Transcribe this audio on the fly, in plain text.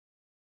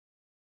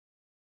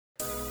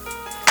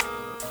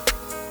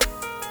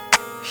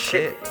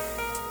Shit.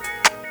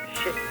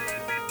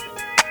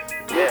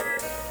 Yeah.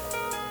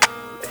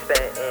 It's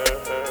that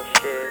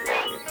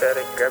shit. You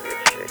better grab your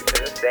shit, 'cause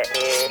it's that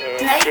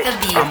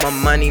shit. I'm a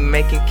money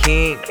making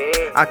king.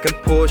 I can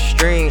pull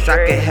strings,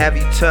 I can have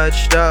you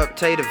touched up.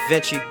 Tay Da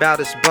Vinci bout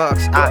his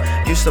bucks.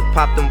 I used to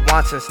pop them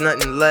Watsons,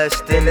 nothing less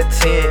than a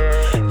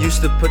 10.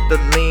 Used to put the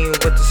lean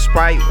with the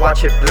Sprite,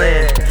 watch it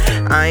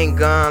blend. I ain't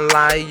gonna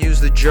lie, use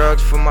the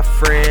drugs for my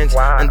friends.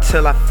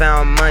 Until I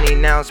found money,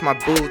 now it's my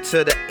boo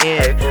to the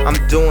end.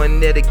 I'm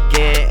doing it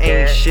again,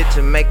 ain't shit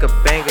to make a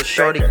banger.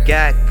 Shorty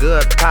got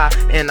good pop,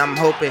 and I'm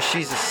hoping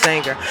she's a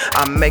singer.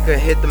 I make her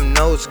hit them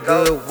notes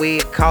good,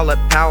 weed, call it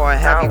power.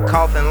 Have you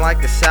coughing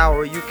like a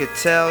sour, you can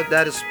tell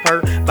that it's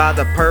by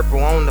the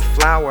purple on the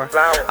flower.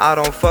 I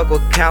don't fuck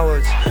with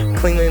cowards.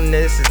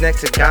 Cleanliness is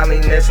next to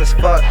godliness,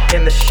 and fuck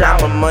in the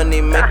shower.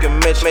 Money making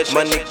Mitch,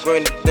 money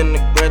greener than the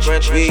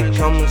Grinch. Weed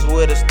comes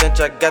with a stench,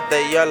 I got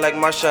that yard like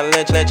Marshawn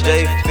Lynch.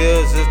 J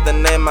Fields is the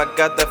name, I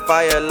got that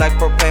fire like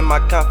propane. My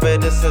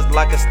confidence is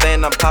like a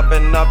stain, I'm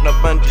popping off no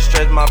bungee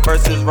straight. My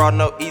verses raw,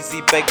 no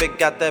easy bake.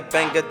 Got that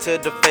banger to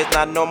the face,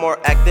 not no more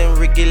acting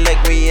Ricky Lake.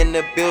 We in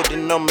the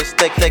building, no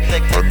mistake. I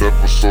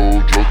never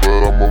sold drugs,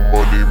 but I'm a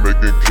money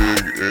making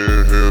king.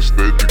 In hand,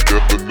 stay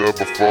together,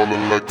 never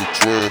falling like the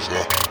twins.